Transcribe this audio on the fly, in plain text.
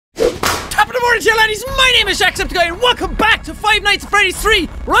morning to you laddies, my name is Jacksepticeye and welcome back to Five Nights at Freddy's 3.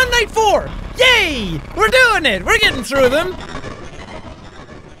 We're on night 4. Yay! We're doing it! We're getting through them.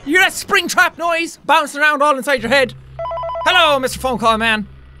 You hear that spring trap noise bouncing around all inside your head? Hello, Mr. Phone Call Man.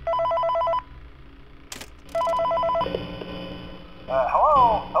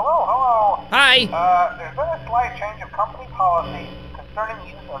 Hello. Hi. There's been a slight change of company policy concerning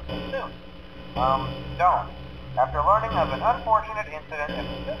use of the suit. Don't. After learning of an unfortunate incident at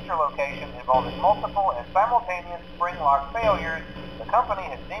the sister location involving multiple and simultaneous spring lock failures, the company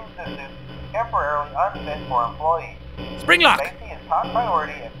has deemed the suit temporarily unfit for employees. Spring lock. Safety is top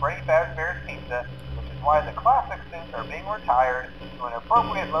priority at Freddy Fazbear's Pizza, which is why the classic suits are being retired to an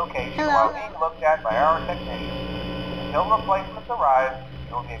appropriate location while being looked at by our technicians. Until replacements arrive,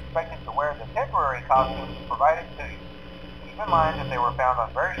 you will be expected to wear the temporary costumes provided to you. Keep in mind that they were found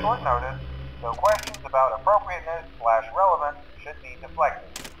on very short notice, so questions about appropriateness/relevance should be deflected.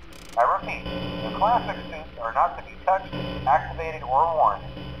 I repeat, the classic suits are not to be touched, activated, or worn.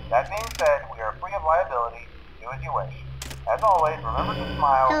 That being said, we are free of liability. Do as you wish. As always, remember to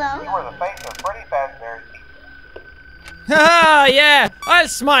smile. Hello? You are the face of Freddy Fazbear's Pizza. Ah, yeah. I'll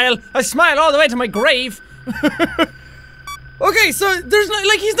smile all the way to my grave. Okay, so there's no,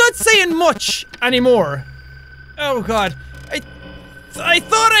 like, he's not saying much anymore. Oh god. I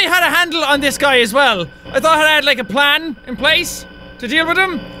thought I had a handle on this guy as well. I thought I had like a plan in place to deal with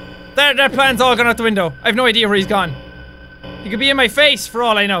him. That plan's all gone out the window. I have no idea where he's gone. He could be in my face for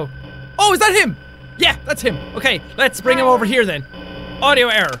all I know. Oh, is that him? Yeah, that's him. Okay, let's bring him over here then. Audio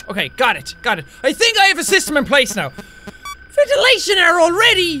error. Okay, got it. I think I have a system in place now. Ventilation error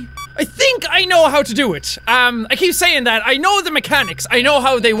already? I think I know how to do it. I keep saying that. I know the mechanics. I know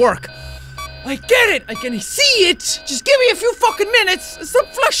how they work. I get it! I can see it! Just give me a few fucking minutes and stop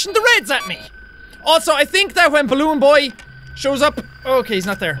flashing the reds at me! Also, I think that when Balloon Boy shows up... Okay, he's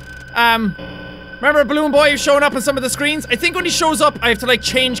not there. Remember Balloon Boy showing up on some of the screens? I think when he shows up, I have to, like,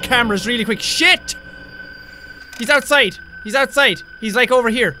 change cameras really quick. Shit! He's outside. He's, like,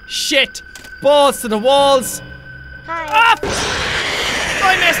 over here. Shit! Balls to the walls. Hi. Ah!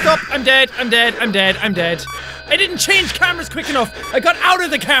 I messed up. I'm dead. I didn't change cameras quick enough. I got out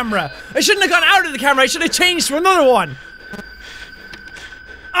of the camera. I shouldn't have gone out of the camera. I should have changed to another one.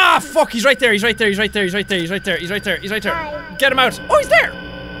 Ah, fuck. He's right there. He's right there. Get him out. Oh, he's there.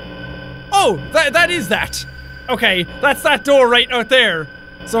 Oh, that is that. Okay, that's that door right out there.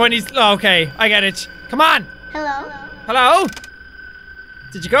 So when he's... Oh, okay, I get it. Come on. Hello?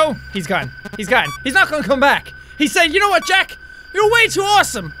 Did you go? He's gone. He's not gonna come back. He said, you know what, Jack? You're way too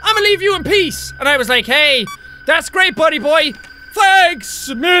awesome. I'm gonna leave you in peace. And I was like, hey... That's great, buddy boy! Thanks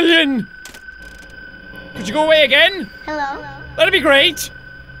a million! Could you go away again? Hello? That'd be great!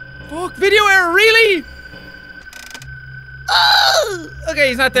 Fuck, video error, really? Oh! Okay,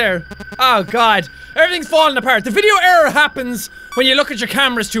 he's not there. Oh god. Everything's falling apart. The video error happens when you look at your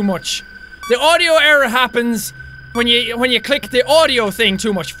cameras too much. The audio error happens when you click the audio thing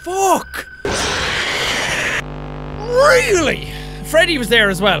too much. Fuck! Really? Freddy was there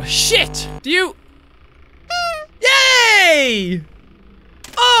as well. Shit! Do you... Yay!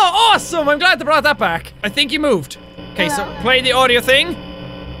 Oh, awesome! I'm glad they brought that back. I think you moved. Okay, so play the audio thing.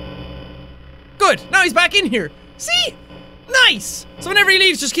 Good. Now he's back in here. See? Nice! So whenever he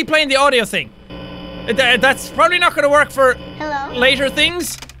leaves, just keep playing the audio thing. That's probably not going to work for later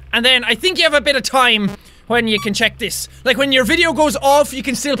things. And then I think you have a bit of time when you can check this. Like when your video goes off, you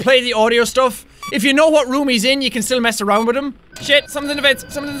can still play the audio stuff. If you know what room he's in, you can still mess around with him. Shit, someone's in the vents.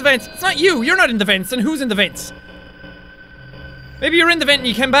 It's not you. You're not in the vents. Then who's in the vents? Maybe you're in the vent and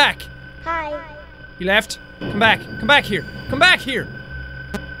you came back. Hi. You left? Come back here.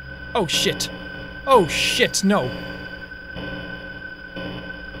 Oh shit, no.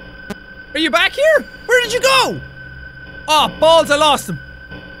 Are you back here? Where did you go? Oh, balls, I lost him.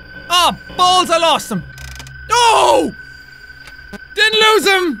 No! Didn't lose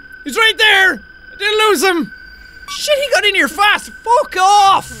him. He's right there. I didn't lose him. Shit, he got in here fast. Fuck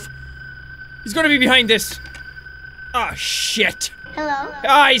off. He's gonna be behind this. Oh, shit. Hello?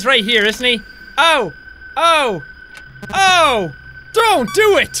 Ah, he's right here, isn't he? Oh! Don't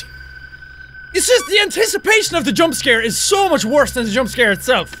do it! It's just the anticipation of the jump scare is so much worse than the jump scare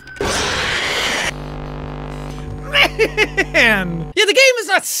itself. Man! Yeah, the game is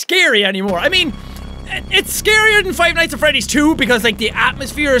not scary anymore. I mean, it's scarier than Five Nights at Freddy's 2 because, like, the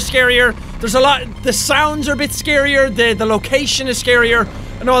atmosphere is scarier. There's a lot, the sounds are a bit scarier, the location is scarier,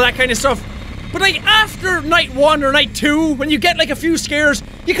 and all that kind of stuff. But like after night 1 or night 2, when you get like a few scares,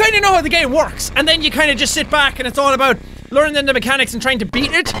 you kind of know how the game works. And then you kind of just sit back and it's all about learning the mechanics and trying to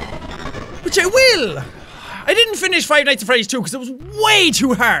beat it. Which I will. I didn't finish Five Nights at Freddy's 2 because it was way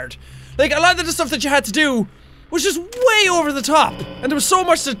too hard. Like, a lot of the stuff that you had to do was just way over the top. And there was so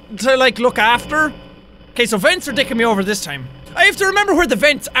much to like, look after. Okay, so vents are dicking me over this time. I have to remember where the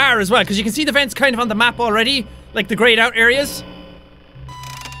vents are as well, because you can see the vents kind of on the map already. Like, the grayed out areas.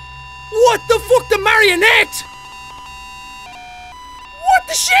 What the fuck, the marionette? What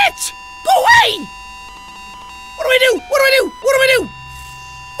the shit? Go away! What do I do? What do I do? What do I do?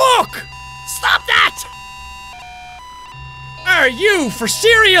 Fuck! Stop that! Are you for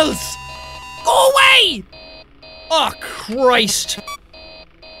cereals? Go away! Oh, Christ.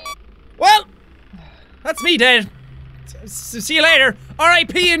 Well, that's me dead. See you later.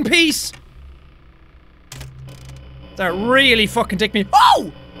 R.I.P. in peace. That really fucking ticked me.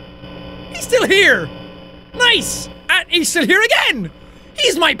 Oh! He's still here! Nice! And he's still here again!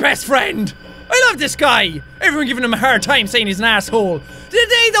 He's my best friend! I love this guy! Everyone giving him a hard time saying he's an asshole.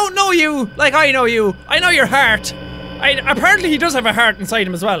 They don't know you like I know you. I know your heart. Apparently he does have a heart inside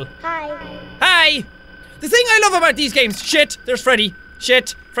him as well. Hi. Hi! The thing I love about these games— shit, there's Freddy.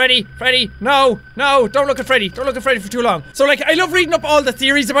 Shit, Freddy, no, don't look at Freddy. Don't look at Freddy for too long. So like, I love reading up all the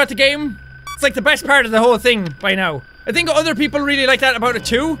theories about the game. It's like the best part of the whole thing by now. I think other people really like that about it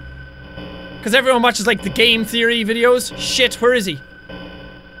too. Because everyone watches like the game theory videos. Shit, where is he?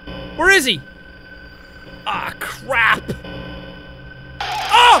 Where is he? Ah, crap.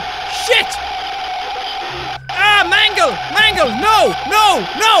 Oh, shit! Ah, Mangle, no,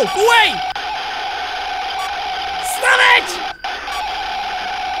 go away! Stop it!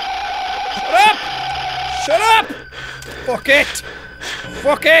 Shut up! Fuck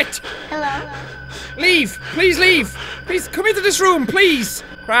it! Hello. Leave! Please leave! Please come into this room, please!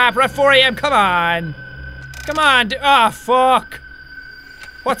 Crap, we're at 4 AM, come on! Come on, fuck!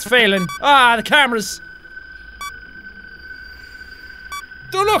 What's failing? The cameras!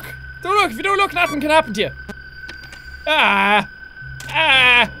 Don't look! If you don't look, nothing can happen to you!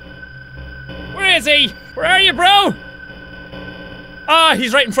 Where is he? Where are you, bro?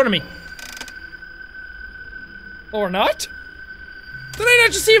 He's right in front of me. Or not? Did I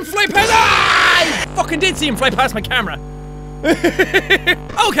not just see him fly past? I fucking did see him fly past my camera.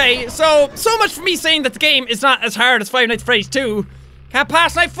 Okay, so much for me saying that the game is not as hard as Five Nights at Freddy's 2. Can't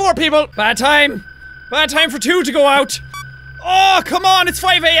pass night 4, people. Bad time for 2 to go out. Oh, come on, it's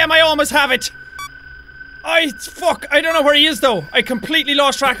 5 AM, I almost have it. Fuck, I don't know where he is though. I completely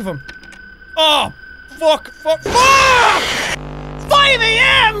lost track of him. Oh, fuck! 5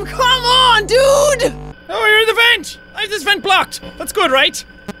 AM, come on, dude! Oh, you're in the vent! I have this vent blocked. That's good, right?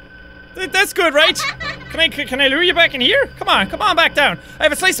 That's good, right? Can I lure you back in here? Come on back down. I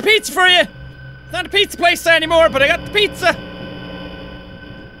have a slice of pizza for you. It's not a pizza place anymore, but I got the pizza.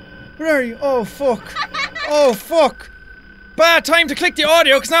 Where are you? Oh, fuck. Oh, fuck. Bad time to click the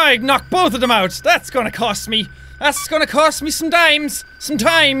audio, because now I knocked both of them out. That's gonna cost me. That's gonna cost me some dimes.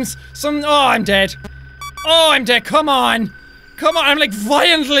 Oh, I'm dead. Come on. I'm like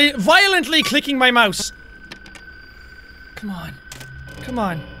violently clicking my mouse. Come on.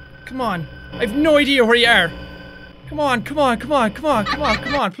 I have no idea where you are. Come on,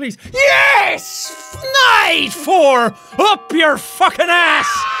 please. Yes! Night 4! Up your fucking ass!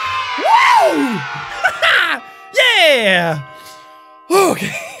 Woo! Yeah!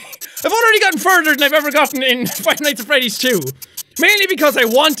 Okay. I've already gotten further than I've ever gotten in Five Nights at Freddy's 2. Mainly because I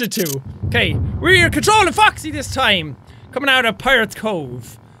wanted to. Okay, we're controlling Foxy this time. Coming out of Pirate's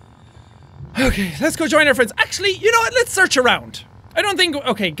Cove. Okay, let's go join our friends. Actually, you know what? Let's search around. I don't think—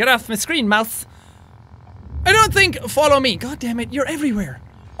 okay, get off my screen, mouse. I don't think— follow me. God damn it, you're everywhere.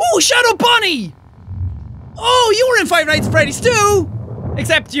 Oh, Shadow Bunny! Oh, you were in Five Nights at Freddy's too!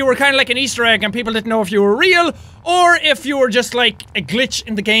 Except you were kind of like an Easter egg and people didn't know if you were real or if you were just like a glitch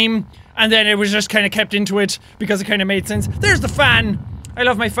in the game and then it was just kind of kept into it because it kind of made sense. There's the fan. I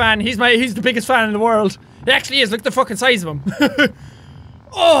love my fan. He's the biggest fan in the world. He actually is. Look at the fucking size of him.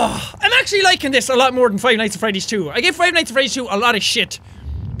 Oh, I'm actually liking this a lot more than Five Nights at Freddy's 2. I give Five Nights at Freddy's 2 a lot of shit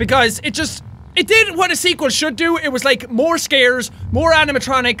because it did what a sequel should do. It was like more scares, more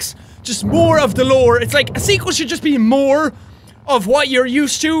animatronics, just more of the lore. It's like a sequel should just be more of what you're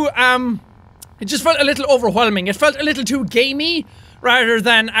used to. It just felt a little overwhelming. It felt a little too gamey rather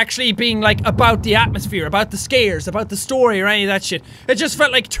than actually being like about the atmosphere, about the scares, about the story or any of that shit. It just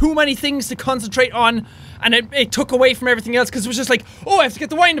felt like too many things to concentrate on and it took away from everything else because it was just like, oh, I have to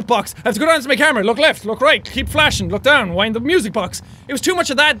get the wind-up box. I have to go down to my camera, look left, look right, keep flashing, look down, wind the music box. It was too much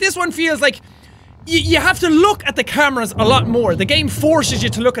of that. This one feels like you have to look at the cameras a lot more. The game forces you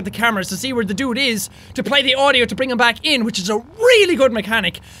to look at the cameras to see where the dude is, to play the audio to bring him back in, which is a really good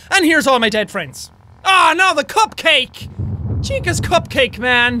mechanic. And here's all my dead friends. Ah, no, the cupcake! Chica's cupcake,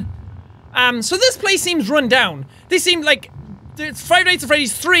 man. So this place seems run down. They seem like Five Nights at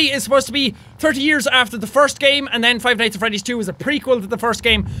Freddy's 3 is supposed to be 30 years after the first game, and then Five Nights at Freddy's 2 is a prequel to the first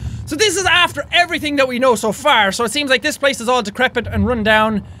game. So this is after everything that we know so far, so it seems like this place is all decrepit and run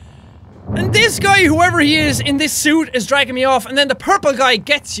down. And this guy, whoever he is, in this suit is dragging me off, and then the purple guy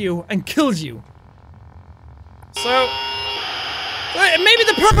gets you and kills you. So... maybe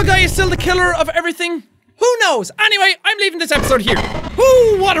the purple guy is still the killer of everything? Who knows? Anyway, I'm leaving this episode here.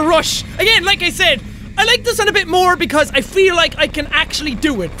 Whoo, what a rush! Again, like I said, I like this one a bit more because I feel like I can actually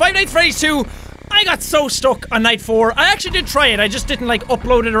do it. Five Nights at Freddy's 2, I got so stuck on night 4. I actually did try it, I just didn't like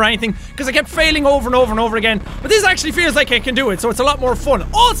upload it or anything because I kept failing over and over and over again. But this actually feels like I can do it, so it's a lot more fun.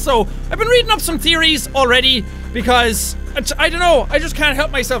 Also, I've been reading up some theories already because, I don't know, I just can't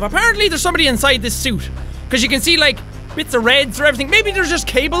help myself. Apparently there's somebody inside this suit because you can see like bits of red through everything. Maybe there's just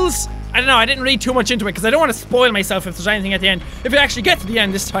cables. I don't know, I didn't read too much into it because I don't want to spoil myself if there's anything at the end, if it actually gets to the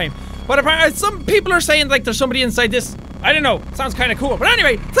end this time. But apparently some people are saying like there's somebody inside this. I don't know, sounds kind of cool. But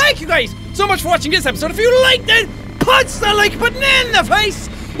anyway, thank you guys so much for watching this episode. If you liked it, punch the like button in the face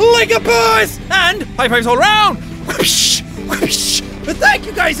like a boss, and high fives all around. Whoosh, whoosh. But thank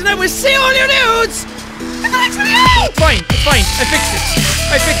you guys, and I will see all your dudes in the next video. It's fine, I fixed it.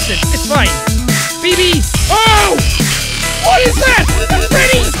 I fixed it, it's fine. BB. Oh! What is that?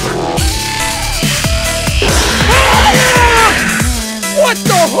 Freddy! Ah! What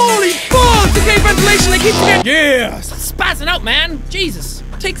the holy balls? Okay, ventilation, I keep forgetting. Yeah! Spazzing out, man. Jesus.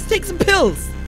 Take some pills.